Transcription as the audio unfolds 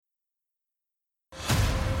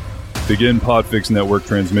Begin Podfix Network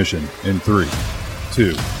transmission in 3,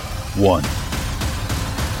 2, 1.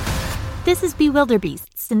 This is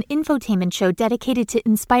Bewilderbeasts, an infotainment show dedicated to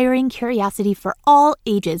inspiring curiosity for all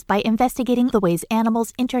ages by investigating the ways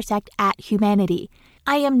animals intersect at humanity.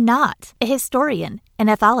 I am not a historian, an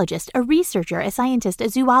ethologist, a researcher, a scientist, a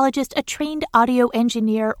zoologist, a trained audio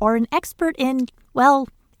engineer, or an expert in, well,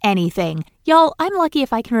 anything. Y'all, I'm lucky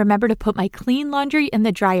if I can remember to put my clean laundry in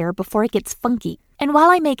the dryer before it gets funky. And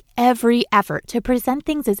while I make every effort to present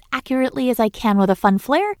things as accurately as I can with a fun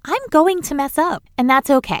flair, I'm going to mess up. And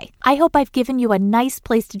that's okay. I hope I've given you a nice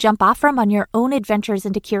place to jump off from on your own adventures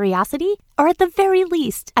into curiosity, or at the very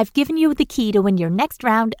least, I've given you the key to win your next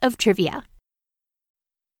round of trivia.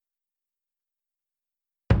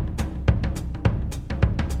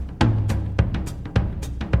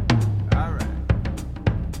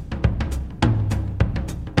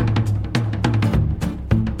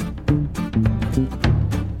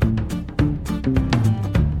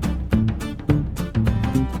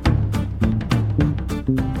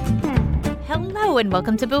 Hello and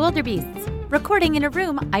welcome to Bewilderbeasts, recording in a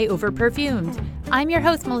room I over-perfumed. I'm your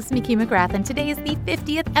host, Melissa McHugh McGrath, and today is the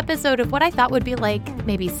 50th episode of what I thought would be like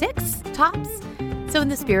maybe 6 tops. So in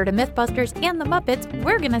the spirit of Mythbusters and the Muppets,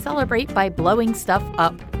 we're going to celebrate by blowing stuff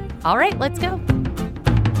up. All right, let's go.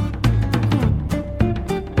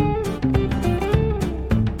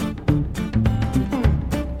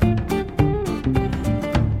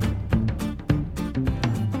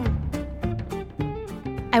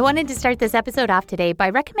 I wanted to start this episode off today by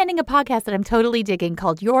recommending a podcast that I'm totally digging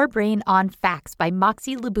called Your Brain on Facts by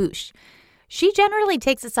Moxie LaBouche. She generally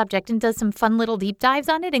takes a subject and does some fun little deep dives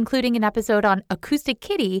on it, including an episode on Acoustic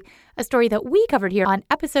Kitty, a story that we covered here on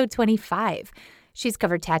episode 25. She's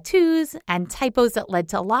covered tattoos and typos that led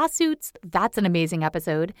to lawsuits. That's an amazing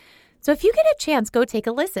episode. So if you get a chance, go take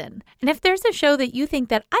a listen. And if there's a show that you think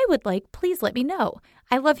that I would like, please let me know.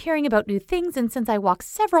 I love hearing about new things, and since I walk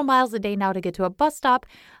several miles a day now to get to a bus stop,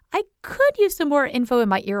 I could use some more info in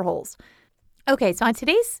my ear holes. Okay, so on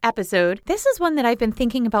today's episode, this is one that I've been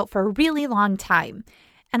thinking about for a really long time.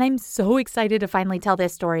 And I'm so excited to finally tell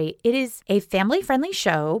this story. It is a family-friendly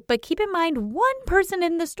show, but keep in mind one person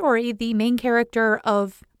in the story, the main character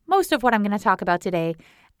of most of what I'm going to talk about today,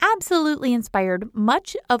 absolutely inspired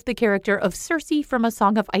much of the character of Cersei from A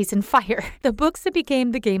Song of Ice and Fire, the books that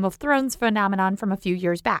became the Game of Thrones phenomenon from a few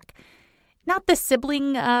years back. Not the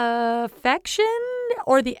sibling affection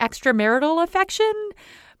or the extramarital affection,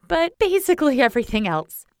 but basically everything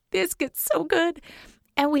else. This gets so good.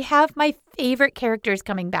 And we have my favorite characters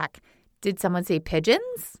coming back. Did someone say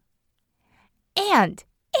pigeons? And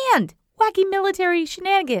wacky military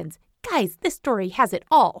shenanigans. Guys, this story has it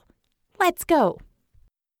all. Let's go.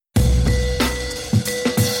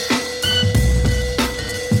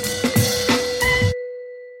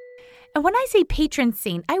 And when I say patron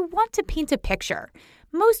saint, I want to paint a picture.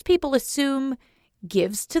 Most people assume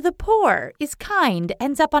gives to the poor, is kind,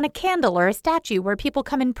 ends up on a candle or a statue where people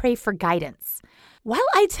come and pray for guidance. While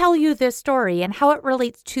I tell you this story and how it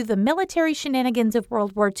relates to the military shenanigans of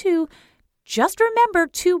World War II, just remember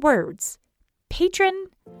 2 words: patron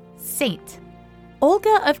saint.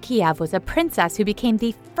 Olga of Kiev was a princess who became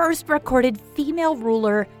the first recorded female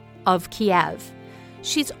ruler of Kiev.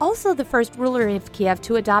 She's also the first ruler of Kiev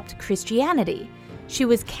to adopt Christianity. She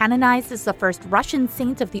was canonized as the first Russian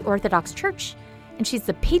saint of the Orthodox Church, and she's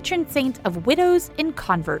the patron saint of widows and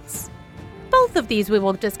converts. Both of these we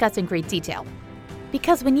will discuss in great detail.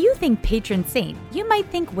 Because when you think patron saint, you might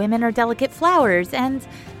think women are delicate flowers, and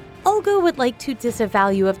Olga would like to disavow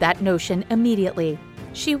you of that notion immediately.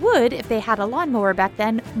 She would, if they had a lawnmower back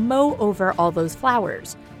then, mow over all those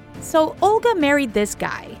flowers. So Olga married this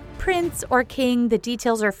guy. Prince or king, the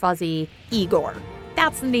details are fuzzy, Igor.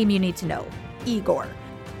 That's the name you need to know, Igor.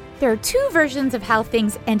 There are 2 versions of how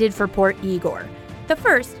things ended for poor Igor. The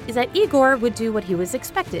first is that Igor would do what he was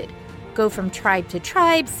expected. Go from tribe to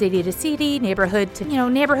tribe, city to city, neighborhood to,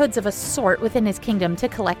 neighborhoods of a sort within his kingdom to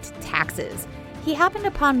collect taxes. He happened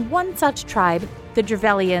upon one such tribe, the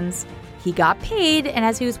Drevelians. He got paid, and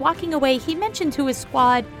as he was walking away, he mentioned to his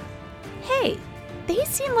squad, "Hey, they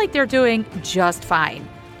seem like they're doing just fine.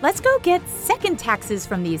 Let's go get second taxes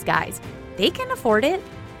from these guys. They can afford it."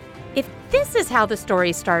 If this is how the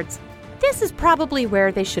story starts, this is probably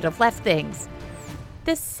where they should have left things.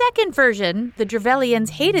 The second version, the Drevelians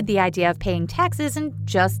hated the idea of paying taxes and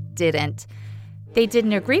just didn't. They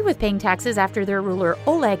didn't agree with paying taxes after their ruler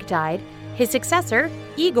Oleg died. His successor,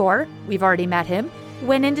 Igor, we've already met him,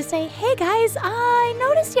 went in to say, "Hey guys, I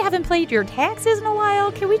noticed you haven't paid your taxes in a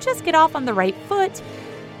while. Can we just get off on the right foot?"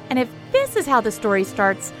 And if this is how the story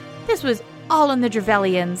starts, this was all in the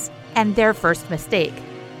Drevelians and their first mistake.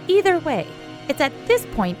 Either way, it's at this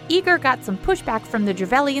point Igor got some pushback from the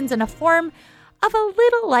Drevelians in a form of a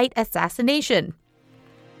little light assassination.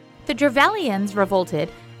 The Drevelians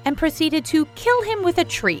revolted and proceeded to kill him with a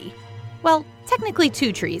tree. Well, technically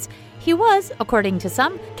 2 trees. He was, according to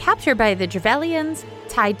some, captured by the Drevelians,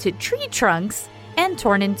 tied to tree trunks, and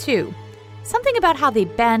torn in 2. Something about how they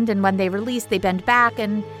bend, and when they release, they bend back,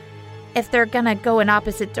 and if they're gonna go in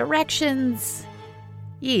opposite directions...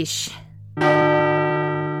 Yeesh.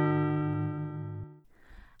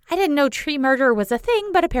 I didn't know tree murder was a thing,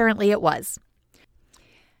 but apparently it was.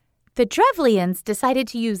 The Drevlians decided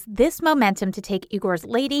to use this momentum to take Igor's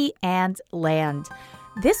lady and land.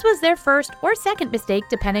 This was their first or second mistake,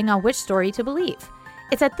 depending on which story to believe.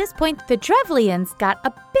 It's at this point the Drevlians got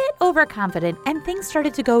a bit overconfident and things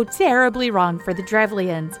started to go terribly wrong for the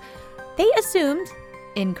Drevlians. They assumed,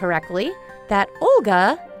 incorrectly, that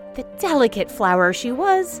Olga, the delicate flower she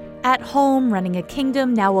was, at home running a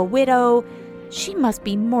kingdom, now a widow, she must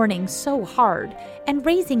be mourning so hard and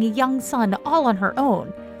raising a young son all on her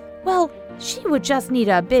own. Well, she would just need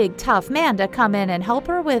a big, tough man to come in and help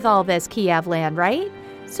her with all this Kiev land, right?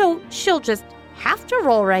 So she'll just have to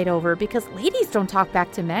roll right over because ladies don't talk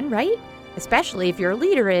back to men, right? Especially if your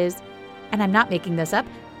leader is, and I'm not making this up,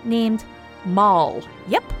 named Maul.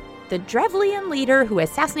 Yep, the Drevlian leader who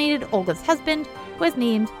assassinated Olga's husband was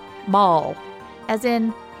named Maul, as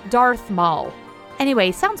in Darth Maul.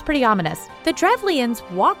 Anyway, sounds pretty ominous. The Drevlians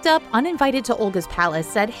walked up uninvited to Olga's palace,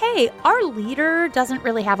 said, "Hey, our leader doesn't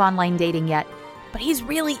really have online dating yet, but he's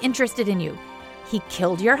really interested in you. He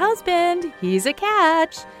killed your husband. He's a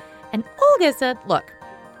catch." And Olga said, "Look,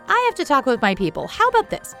 I have to talk with my people. How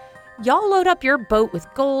about this? Y'all load up your boat with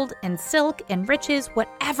gold and silk and riches,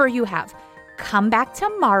 whatever you have. Come back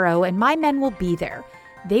tomorrow and my men will be there.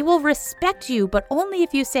 They will respect you, but only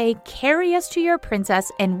if you say, 'Carry us to your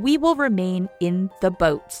princess,' and we will remain in the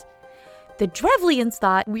boat." The Drevlians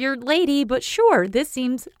thought, weird lady, but sure, this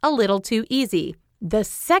seems a little too easy. The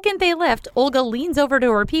second they left, Olga leans over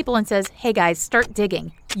to her people and says, "Hey guys, start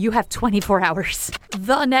digging. You have 24 hours.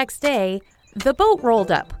 The next day, the boat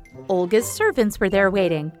rolled up. Olga's servants were there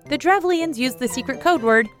waiting. The Drevlians used the secret code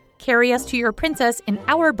word, "Carry us to your princess," in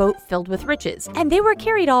our boat filled with riches. And they were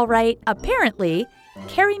carried all right, apparently.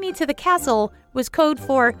 "Carry me to the castle" was code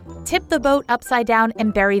for tip the boat upside down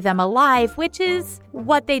and bury them alive, which is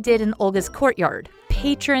what they did in Olga's courtyard.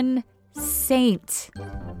 Patron saint.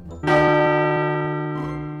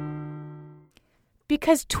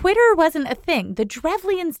 Because Twitter wasn't a thing, the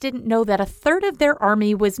Drevlians didn't know that a third of their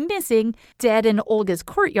army was missing, dead in Olga's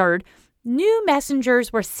courtyard. New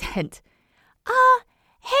messengers were sent.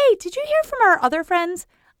 Hey, did you hear from our other friends?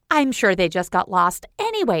 I'm sure they just got lost.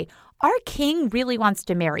 Anyway, our king really wants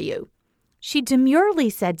to marry you. She demurely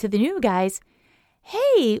said to the new guys,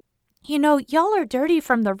 "Hey, y'all are dirty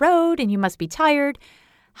from the road and you must be tired.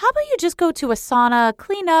 How about you just go to a sauna,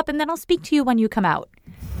 clean up, and then I'll speak to you when you come out."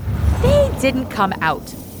 They didn't come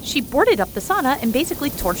out. She boarded up the sauna and basically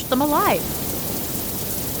torched them alive.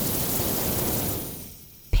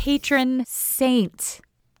 Patron saint.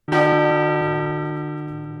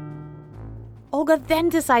 Olga then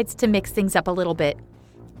decides to mix things up a little bit.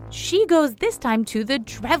 She goes this time to the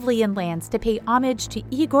Drevlian lands to pay homage to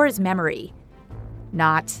Igor's memory.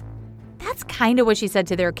 Not. That's kind of what she said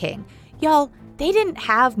to their king. Y'all, they didn't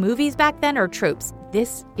have movies back then or tropes.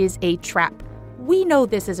 This is a trap. We know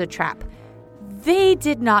this is a trap. They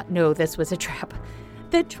did not know this was a trap.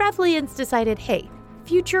 The Drevlians decided, hey,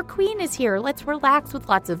 future queen is here. Let's relax with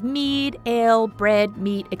lots of mead, ale, bread,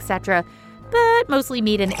 meat, etc. But mostly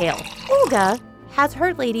meat and ale. Olga has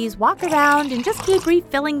her ladies walk around and just keep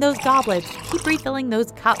refilling those goblets, keep refilling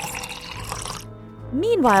those cups.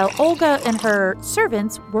 Meanwhile, Olga and her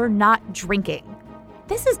servants were not drinking.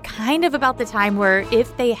 This is kind of about the time where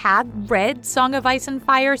if they had read Song of Ice and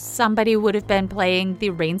Fire, somebody would have been playing the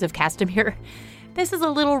Rains of Castamere. This is a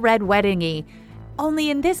little red wedding-y. Only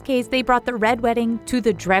in this case, they brought the red wedding to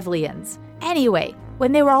the Drevlians. Anyway,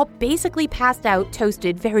 when they were all basically passed out,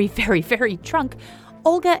 toasted, very, very, very drunk,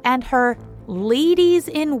 Olga and her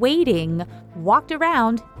ladies-in-waiting walked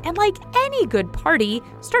around and, like any good party,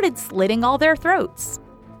 started slitting all their throats.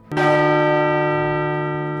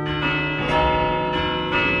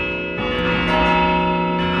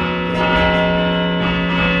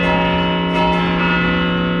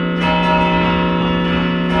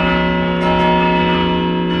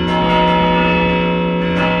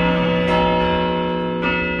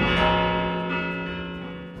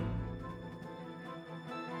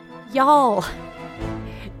 Y'all,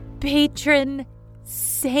 patron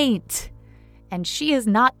saint. And she is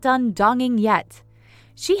not done donging yet.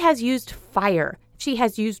 She has used fire, she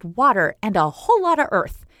has used water, and a whole lot of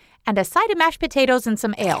earth. and a side of mashed potatoes and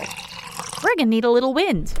some ale. We're gonna need a little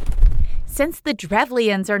wind. Since the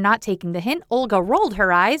Drevlians are not taking the hint, Olga rolled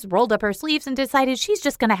her eyes, rolled up her sleeves, and decided she's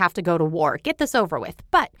just going to have to go to war. Get this over with.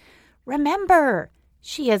 But remember,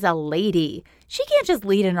 she is a lady. She can't just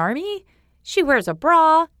lead an army. She wears a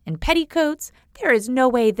bra and petticoats. There is no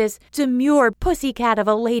way this demure pussycat of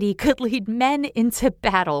a lady could lead men into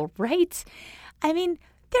battle, right? I mean,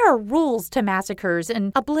 there are rules to massacres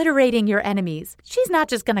and obliterating your enemies. She's not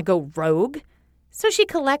just going to go rogue. So she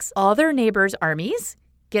collects all their neighbors' armies,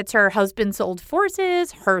 gets her husband's old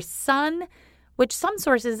forces, her son, which some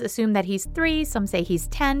sources assume that he's 3, some say he's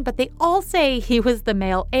 10, but they all say he was the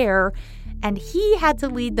male heir, and he had to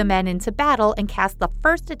lead the men into battle and cast the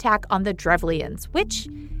first attack on the Drevlians, which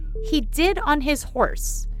he did on his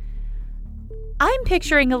horse. I'm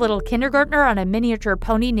picturing a little kindergartner on a miniature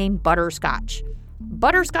pony named Butterscotch.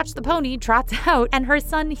 Butterscotch the pony trots out, and her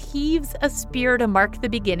son heaves a spear to mark the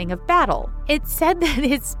beginning of battle. It's said that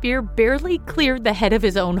his spear barely cleared the head of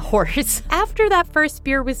his own horse. After that first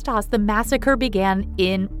spear was tossed, the massacre began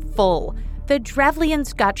in full. The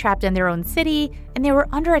Drevlians got trapped in their own city, and they were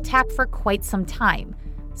under attack for quite some time.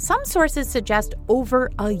 Some sources suggest over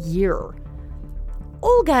a year.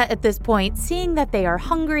 Olga, at this point, seeing that they are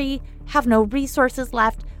hungry, have no resources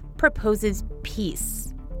left, proposes peace.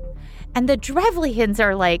 And the Drevlians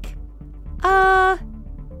are like,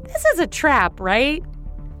 this is a trap, right?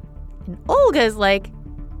 And Olga's like,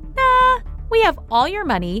 nah, we have all your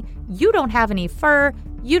money. You don't have any fur.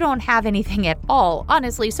 You don't have anything at all,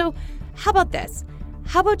 honestly. So how about this?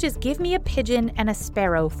 How about just give me a pigeon and a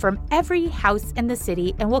sparrow from every house in the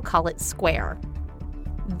city and we'll call it square?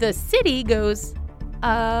 The city goes,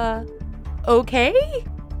 okay?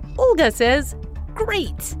 Olga says,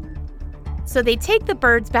 great. So they take the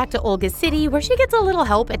birds back to Olga's city, where she gets a little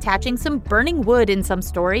help attaching some burning wood in some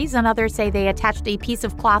stories, and others say they attached a piece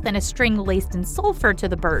of cloth and a string laced in sulfur to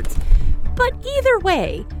the birds. But either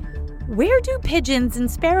way, where do pigeons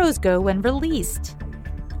and sparrows go when released?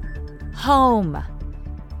 Home.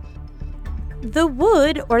 The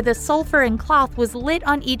wood, or the sulfur and cloth, was lit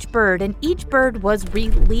on each bird, and each bird was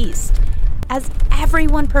released. As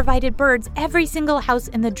everyone provided birds, every single house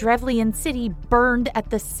in the Drevlian city burned at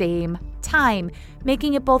the same time,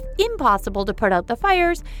 making it both impossible to put out the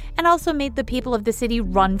fires and also made the people of the city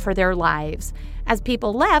run for their lives. As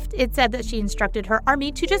people left, it said that she instructed her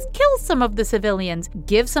army to just kill some of the civilians,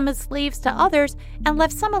 give some as slaves to others, and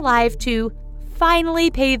left some alive to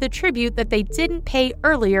finally pay the tribute that they didn't pay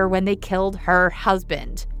earlier when they killed her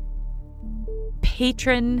husband.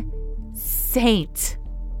 Patron saint.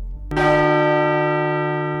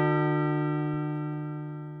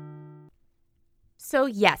 So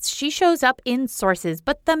yes, she shows up in sources,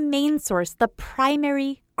 but the main source, the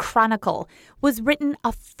primary chronicle, was written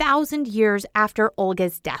 1,000 years after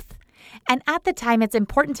Olga's death. And at the time, it's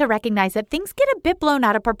important to recognize that things get a bit blown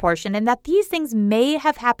out of proportion and that these things may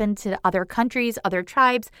have happened to other countries, other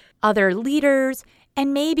tribes, other leaders,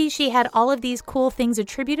 and maybe she had all of these cool things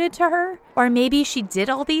attributed to her, or maybe she did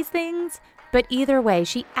all these things. But either way,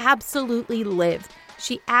 she absolutely lived.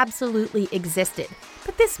 She absolutely existed.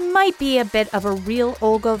 But this might be a bit of a real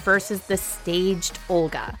Olga versus the staged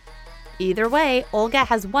Olga. Either way, Olga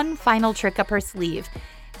has one final trick up her sleeve.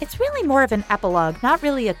 It's really more of an epilogue, not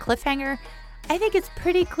really a cliffhanger. I think it's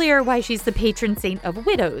pretty clear why she's the patron saint of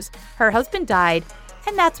widows. Her husband died,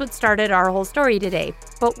 and that's what started our whole story today.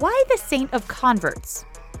 But why the saint of converts?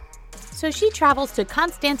 So she travels to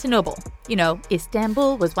Constantinople. You know,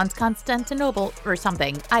 Istanbul was once Constantinople or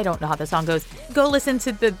something. I don't know how the song goes. Go listen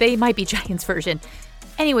to the They Might Be Giants version.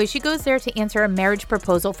 Anyway, she goes there to answer a marriage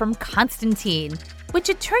proposal from Constantine, which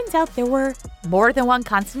it turns out there were more than one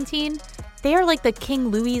Constantine. They are like the King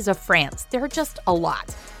Louis of France. They're just a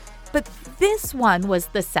lot. But this one was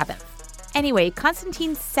the 7th. Anyway,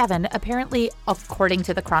 Constantine VII, apparently, according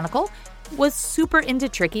to the Chronicle, was super into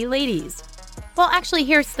tricky ladies. Well, actually,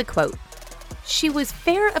 here's the quote. She was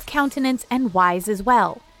fair of countenance and wise as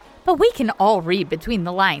well. But we can all read between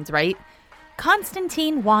the lines, right?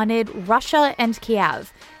 Constantine wanted Russia and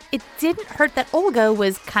Kiev. It didn't hurt that Olga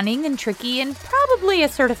was cunning and tricky and probably a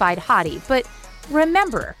certified hottie. But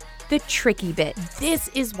remember, the tricky bit. This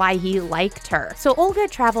is why he liked her. So Olga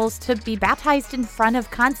travels to be baptized in front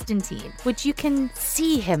of Constantine, which you can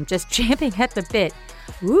see him just champing at the bit.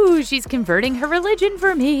 Ooh, she's converting her religion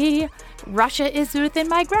for me. Russia is within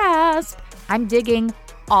my grasp. I'm digging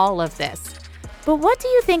all of this. But what do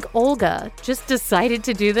you think Olga just decided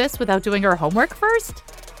to do this without doing her homework first?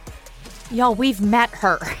 Y'all, we've met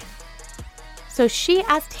her. So she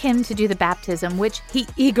asked him to do the baptism, which he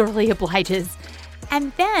eagerly obliges.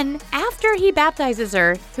 And then after he baptizes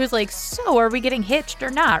her, he was like, so are we getting hitched or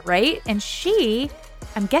not, right? And she,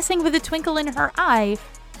 I'm guessing with a twinkle in her eye,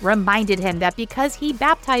 reminded him that because he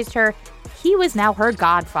baptized her, he was now her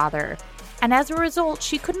godfather. And as a result,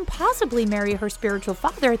 she couldn't possibly marry her spiritual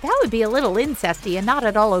father. That would be a little incesty and not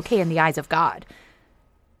at all okay in the eyes of God.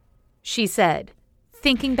 She said,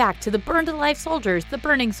 thinking back to the burned-alive soldiers, the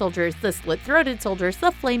burning soldiers, the slit-throated soldiers,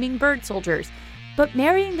 the flaming bird soldiers. But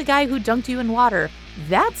marrying the guy who dunked you in water,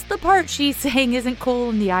 that's the part she's saying isn't cool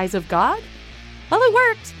in the eyes of God? Well, it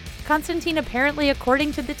worked. Constantine apparently,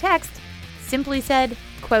 according to the text, simply said,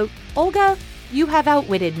 quote, Olga, you have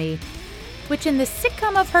outwitted me. Which in the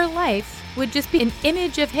sitcom of her life would just be an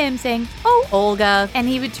image of him saying, oh, Olga, and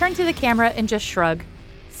he would turn to the camera and just shrug.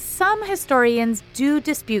 Some historians do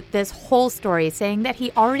dispute this whole story, saying that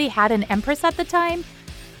he already had an empress at the time,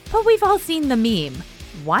 but we've all seen the meme.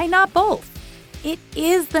 Why not both? It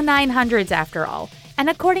is the 900s after all, and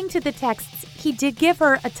according to the texts, he did give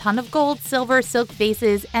her a ton of gold, silver, silk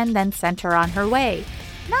vases, and then sent her on her way.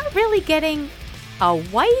 Not really getting a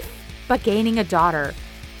wife, but gaining a daughter,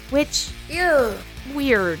 which,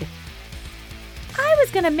 weird. I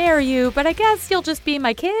was gonna marry you, but I guess you'll just be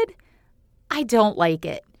my kid? I don't like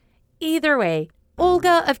it. Either way,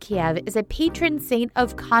 Olga of Kiev is a patron saint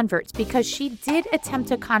of converts because she did attempt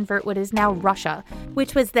to convert what is now Russia,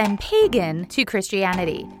 which was then pagan, to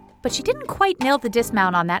Christianity. But she didn't quite nail the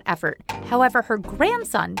dismount on that effort. However, her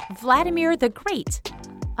grandson, Vladimir the Great,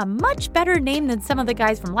 a much better name than some of the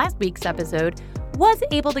guys from last week's episode, was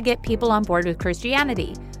able to get people on board with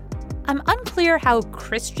Christianity. I'm unclear how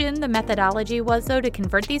Christian the methodology was, though, to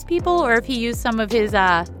convert these people, or if he used some of his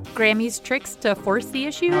Grammy's tricks to force the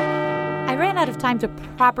issue. I ran out of time to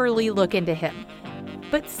properly look into him.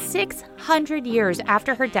 But 600 years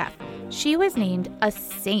after her death, she was named a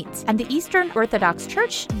saint. And the Eastern Orthodox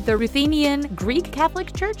Church, the Ruthenian Greek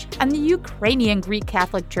Catholic Church, and the Ukrainian Greek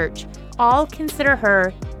Catholic Church all consider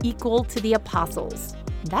her equal to the apostles.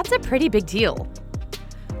 That's a pretty big deal.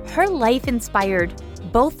 Her life inspired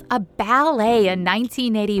both a ballet in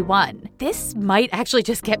 1981. This might actually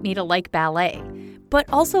just get me to like ballet. But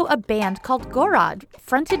also a band called Gorod,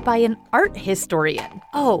 fronted by an art historian.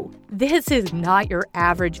 Oh, this is not your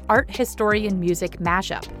average art historian music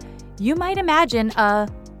mashup. You might imagine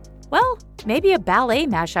maybe a ballet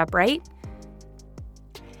mashup, right?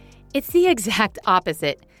 It's the exact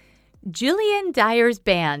opposite. Julian Dyer's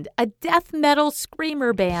band, a death metal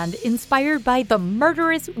screamer band inspired by the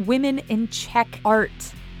murderous women in Czech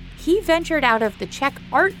art. He ventured out of the Czech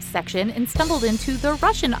art section and stumbled into the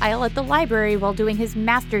Russian aisle at the library while doing his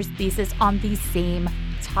master's thesis on the same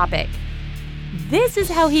topic. This is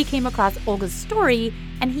how he came across Olga's story,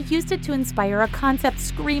 and he used it to inspire a concept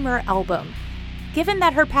screamer album. Given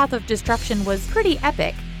that her path of destruction was pretty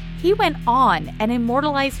epic, he went on and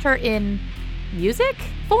immortalized her in music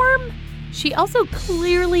form? She also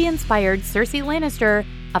clearly inspired Cersei Lannister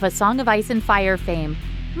of A Song of Ice and Fire fame,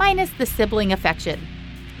 minus the sibling affection.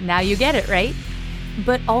 Now you get it, right?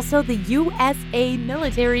 But also the USA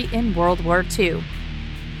military in World War II.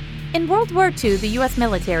 In World War II, the US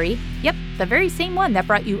military, yep, the very same one that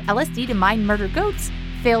brought you LSD to mine murder goats,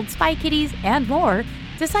 failed spy kitties, and more,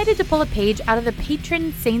 decided to pull a page out of the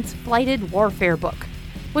patron saint's flighted warfare book,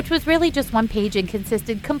 which was really just one page and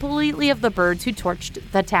consisted completely of the birds who torched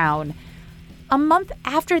the town. A month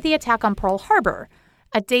after the attack on Pearl Harbor,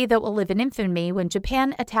 a day that will live in infamy when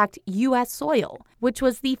Japan attacked U.S. soil, which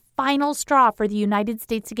was the final straw for the United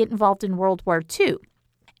States to get involved in World War II.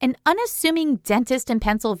 An unassuming dentist in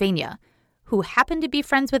Pennsylvania, who happened to be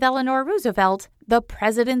friends with Eleanor Roosevelt, the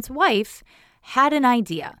president's wife, had an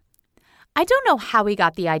idea. I don't know how he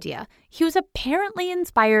got the idea. He was apparently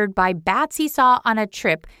inspired by bats he saw on a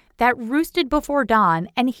trip that roosted before dawn,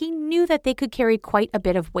 and he knew that they could carry quite a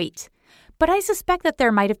bit of weight. But I suspect that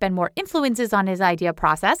there might have been more influences on his idea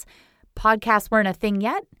process. Podcasts weren't a thing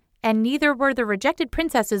yet, and neither were the Rejected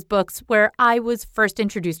Princesses books where I was first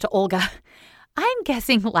introduced to Olga. I'm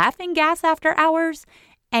guessing laughing gas after hours.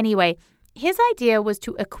 Anyway, his idea was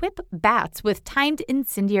to equip bats with timed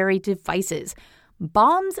incendiary devices,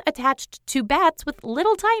 bombs attached to bats with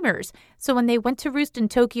little timers, so when they went to roost in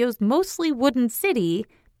Tokyo's mostly wooden city,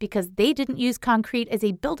 because they didn't use concrete as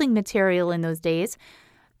a building material in those days,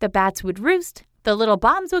 the bats would roost, the little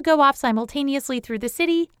bombs would go off simultaneously through the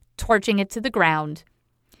city, torching it to the ground.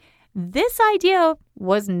 This idea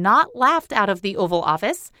was not laughed out of the Oval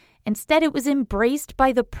Office. Instead, it was embraced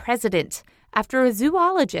by the president after a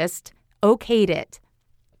zoologist okayed it.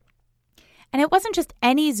 And it wasn't just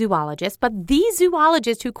any zoologist, but the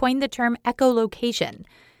zoologist who coined the term echolocation.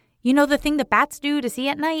 You know, the thing that bats do to see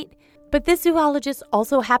at night? But this zoologist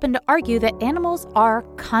also happened to argue that animals are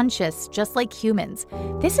conscious, just like humans.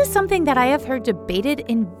 This is something that I have heard debated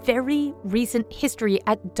in very recent history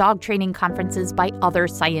at dog training conferences by other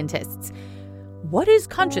scientists. What is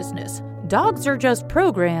consciousness? Dogs are just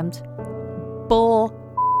programmed. Bull.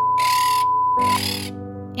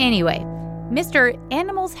 Anyway, Mr.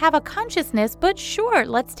 Animals have a consciousness, but sure,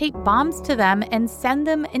 let's take bombs to them and send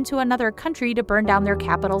them into another country to burn down their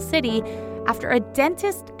capital city after a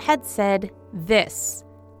dentist had said this.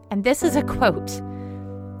 And this is a quote.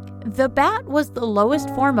 "The bat was the lowest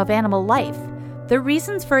form of animal life. The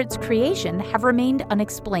reasons for its creation have remained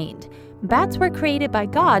unexplained. Bats were created by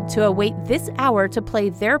God to await this hour to play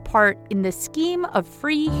their part in the scheme of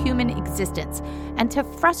free human existence and to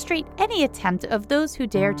frustrate any attempt of those who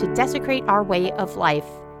dare to desecrate our way of life."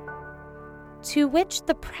 To which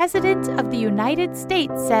the President of the United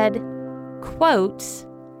States said, quote,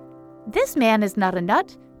 "This man is not a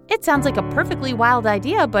nut. It sounds like a perfectly wild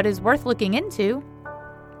idea, but is worth looking into."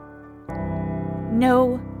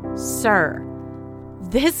 No, sir.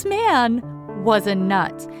 This man was a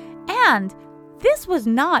nut. And this was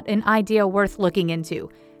not an idea worth looking into.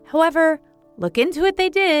 However, look into it they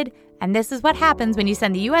did, and this is what happens when you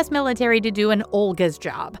send the U.S. military to do an Olga's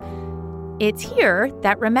job. It's here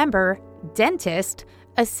that, remember, dentist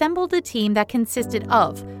assembled a team that consisted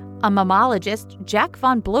of a mammologist, Jack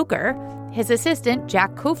von Blocher, his assistant,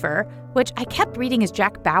 Jack Kofer, which I kept reading as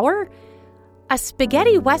Jack Bauer, a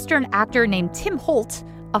spaghetti western actor named Tim Holt,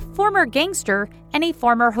 a former gangster, and a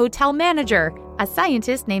former hotel manager. A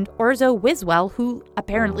scientist named Orzo Wiswell, who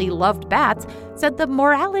apparently loved bats, said the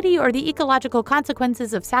morality or the ecological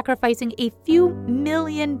consequences of sacrificing a few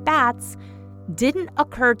million bats didn't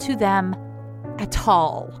occur to them at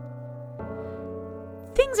all.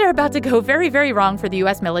 Things are about to go very, very wrong for the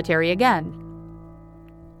U.S. military again.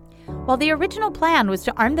 While the original plan was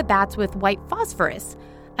to arm the bats with white phosphorus,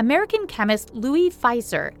 American chemist Louis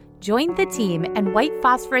Fieser joined the team, and white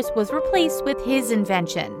phosphorus was replaced with his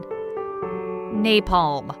invention,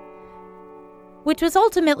 napalm, which was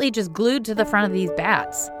ultimately just glued to the front of these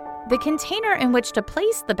bats. The container in which to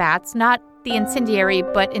place the bats, not the incendiary,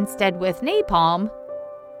 but instead with napalm,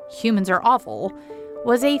 humans are awful,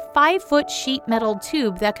 was a 5-foot sheet metal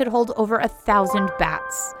tube that could hold over 1,000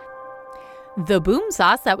 bats. The boom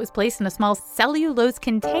sauce that was placed in a small cellulose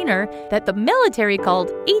container that the military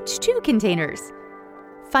called H2 containers.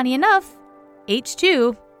 Funny enough,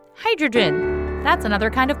 H2, hydrogen. That's another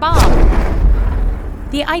kind of bomb.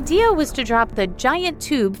 The idea was to drop the giant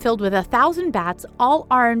tube filled with 1,000 bats, all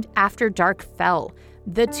armed, after dark fell.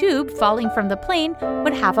 The tube, falling from the plane,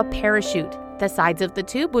 would have a parachute. The sides of the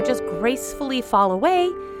tube would just gracefully fall away.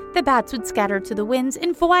 The bats would scatter to the winds,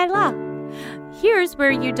 and voila! Here's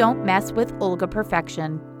where you don't mess with Olga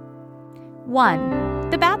perfection. 1.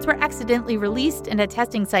 The bats were accidentally released in a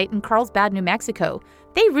testing site in Carlsbad, New Mexico.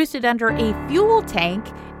 They roosted under a fuel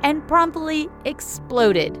tank and promptly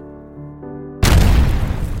exploded.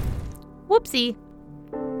 Whoopsie.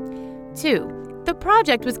 2. The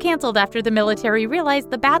project was canceled after the military realized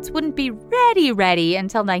the bats wouldn't be ready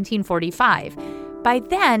until 1945. By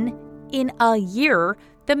then, in a year,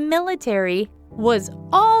 the military was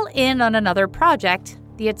all in on another project,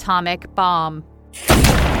 the atomic bomb.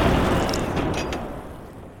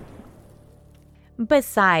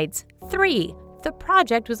 Besides, 3. The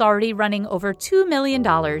project was already running over $2 million.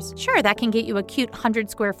 Sure, that can get you a cute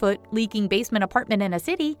 100-square-foot leaking basement apartment in a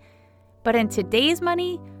city. But in today's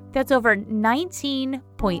money, that's over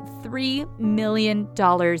 $19.3 million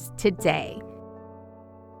today.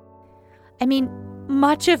 I mean,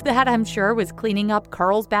 much of that, I'm sure, was cleaning up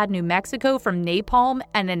Carlsbad, New Mexico from napalm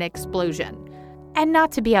and an explosion. And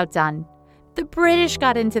not to be outdone, the British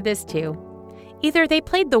got into this too. Either they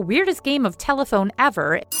played the weirdest game of telephone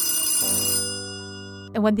ever,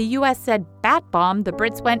 and when the U.S. said bat bomb, the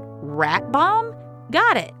Brits went rat bomb?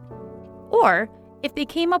 Got it. Or if they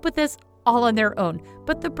came up with this all on their own,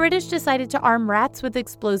 but the British decided to arm rats with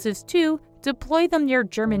explosives too, deploy them near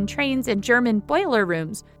German trains and German boiler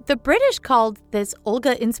rooms. The British called this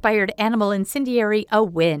Olga-inspired animal incendiary a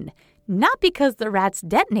win, not because the rats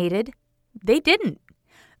detonated. They didn't.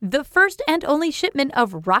 The first and only shipment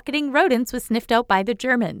of rocketing rodents was sniffed out by the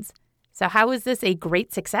Germans. So how was this a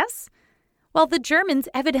great success? Well, the Germans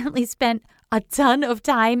evidently spent a ton of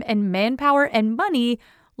time and manpower and money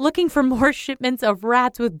looking for more shipments of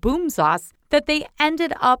rats with boom sauce that they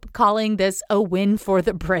ended up calling this a win for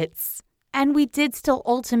the Brits. And we did still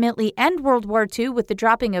ultimately end World War II with the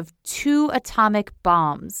dropping of 2 atomic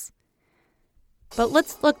bombs. But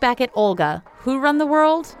let's look back at Olga. Who run the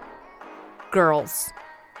world? Girls.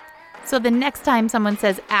 So the next time someone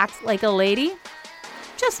says act like a lady,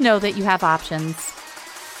 just know that you have options.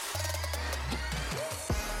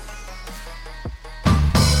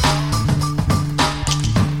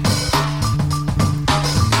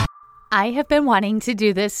 I have been wanting to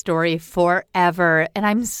do this story forever, and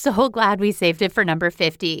I'm so glad we saved it for number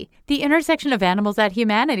 50. The intersection of animals and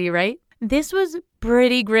humanity, right? This was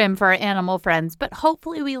pretty grim for our animal friends, but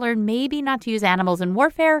hopefully we learned maybe not to use animals in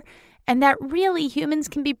warfare, and that really humans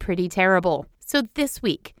can be pretty terrible. So this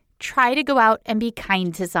week, try to go out and be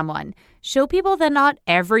kind to someone. Show people that not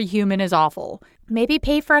every human is awful. Maybe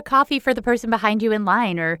pay for a coffee for the person behind you in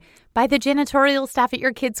line, or buy the janitorial staff at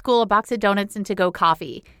your kid's school a box of donuts and to-go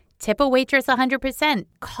coffee. Tip a waitress 100%.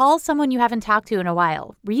 Call someone you haven't talked to in a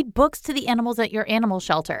while. Read books to the animals at your animal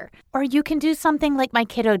shelter. Or you can do something like my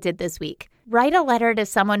kiddo did this week. Write a letter to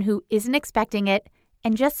someone who isn't expecting it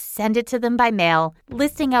and just send it to them by mail,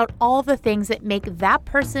 listing out all the things that make that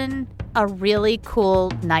person a really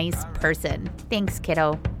cool, nice person. Thanks,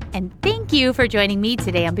 kiddo. And thank you for joining me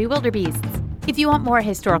today on Bewilderbeasts. If you want more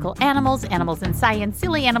historical animals, animals in science,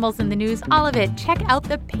 silly animals in the news, all of it, check out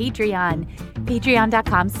the Patreon.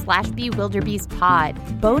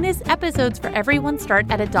 Patreon.com/BewilderbeastPod. Bonus episodes for everyone start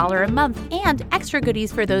at $1 a month and extra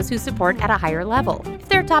goodies for those who support at a higher level. If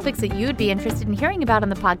there are topics that you'd be interested in hearing about on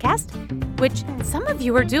the podcast, which some of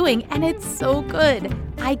you are doing, and it's so good,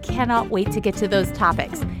 I cannot wait to get to those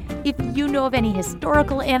topics. If you know of any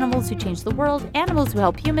historical animals who changed the world, animals who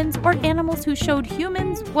help humans, or animals who showed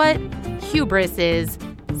humans what hubris is,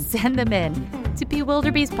 send them in to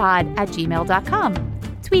bewilderbeastpod@gmail.com.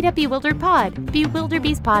 Tweet at BewilderedPod,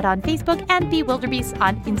 BewilderBeastPod on Facebook, and BewilderBeast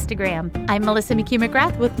on Instagram. I'm Melissa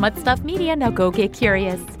McHugh-McGrath with Mud Stuff Media. Now go get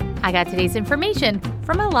curious. I got today's information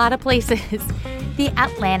from a lot of places.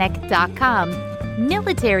 TheAtlantic.com,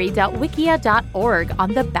 military.wikia.org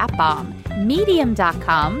on the Bat Bomb,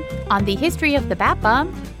 Medium.com on the history of the Bat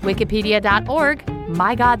Bomb, Wikipedia.org,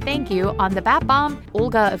 My God Thank You on the Bat Bomb,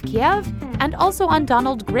 Olga of Kiev, and also on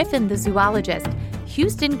Donald Griffin, the zoologist.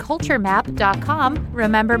 HoustonCultureMap.com.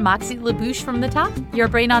 Remember Moxie LaBouche from the top? Your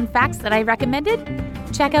brain on facts that I recommended?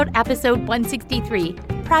 Check out episode 163,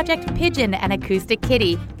 Project Pigeon and Acoustic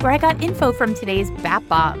Kitty, where I got info from today's Bat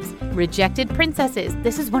Bombs. Rejected Princesses.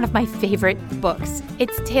 This is one of my favorite books.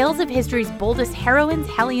 It's Tales of History's Boldest Heroines,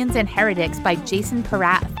 Hellions, and Heretics by Jason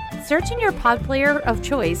Parath. Search in your pod player of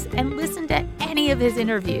choice and listen to any of his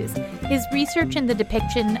interviews. His research in the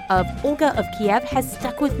depiction of Olga of Kiev has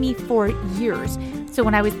stuck with me for years. So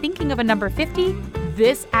when I was thinking of a number 50,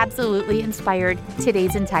 this absolutely inspired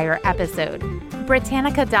today's entire episode.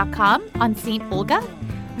 Britannica.com on St. Olga.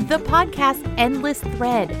 The podcast Endless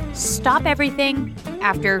Thread. Stop everything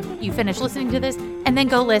after you finish listening to this and then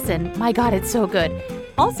go listen. My God, it's so good.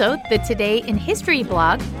 Also, the Today in History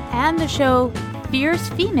blog and the show Fierce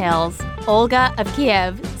Females, Olga of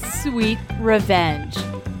Kiev, Sweet Revenge.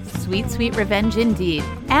 Sweet, sweet revenge indeed.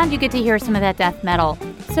 And you get to hear some of that death metal.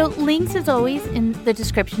 So links, as always, in the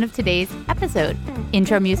description of today's episode.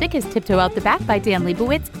 Intro music is Tiptoe Out the Back by Dan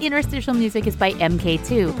Leibowitz. Interstitial music is by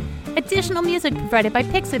MK2. Additional music provided by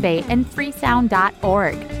Pixabay and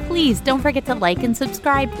freesound.org. Please don't forget to like and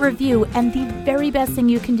subscribe, review, and the very best thing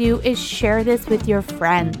you can do is share this with your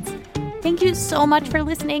friends. Thank you so much for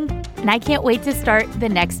listening, and I can't wait to start the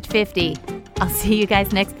next 50. I'll see you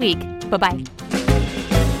guys next week. Bye-bye.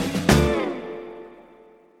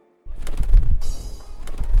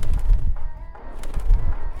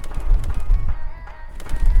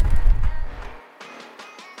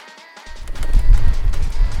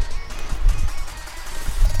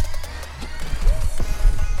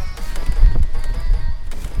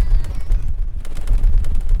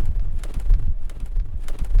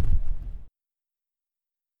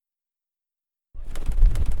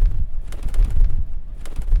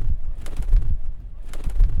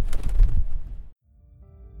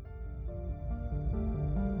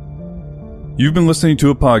 You've been listening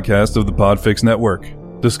to a podcast of the Podfix Network.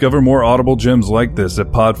 Discover more audible gems like this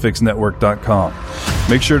at podfixnetwork.com.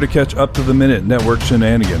 Make sure to catch up-to-the-minute network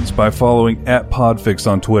shenanigans by following @Podfix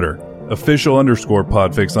on Twitter,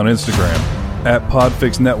 official_Podfix on Instagram,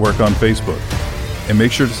 @Podfix Network on Facebook. And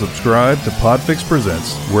make sure to subscribe to Podfix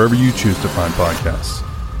Presents wherever you choose to find podcasts.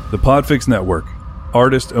 The Podfix Network.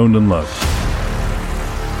 Artist owned and loved.